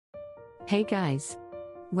Hey guys!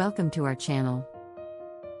 Welcome to our channel.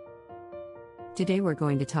 Today we're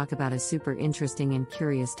going to talk about a super interesting and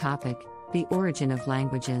curious topic, the origin of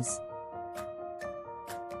languages.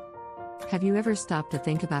 Have you ever stopped to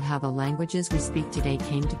think about how the languages we speak today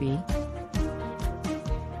came to be?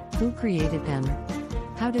 Who created them?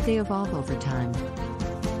 How did they evolve over time?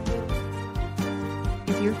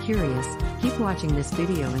 If you're curious, keep watching this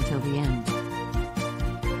video until the end.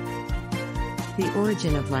 The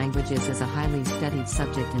origin of languages is a highly studied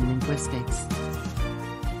subject in linguistics.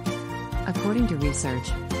 According to research,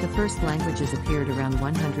 the first languages appeared around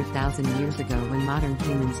 100,000 years ago when modern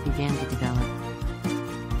humans began to develop.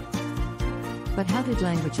 But how did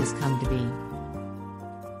languages come to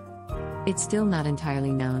be? It's still not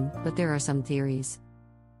entirely known, but there are some theories.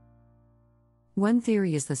 One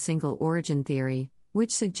theory is the single origin theory,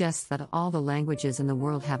 which suggests that all the languages in the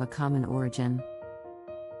world have a common origin.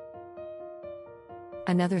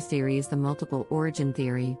 Another theory is the multiple origin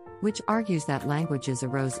theory, which argues that languages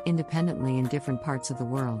arose independently in different parts of the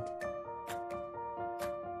world.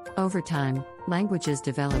 Over time, languages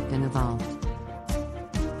developed and evolved.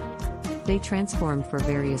 They transformed for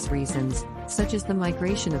various reasons, such as the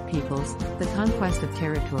migration of peoples, the conquest of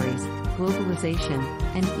territories, globalization,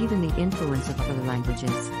 and even the influence of other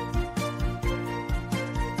languages.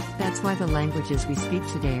 That's why the languages we speak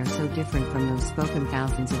today are so different from those spoken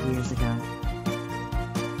thousands of years ago.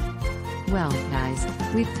 Well, guys,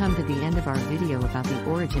 we've come to the end of our video about the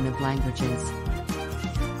origin of languages.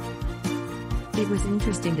 It was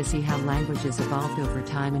interesting to see how languages evolved over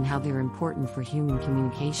time and how they're important for human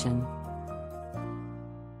communication.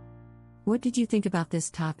 What did you think about this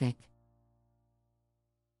topic?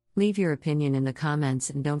 Leave your opinion in the comments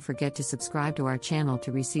and don't forget to subscribe to our channel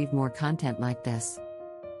to receive more content like this.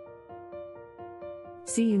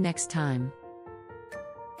 See you next time.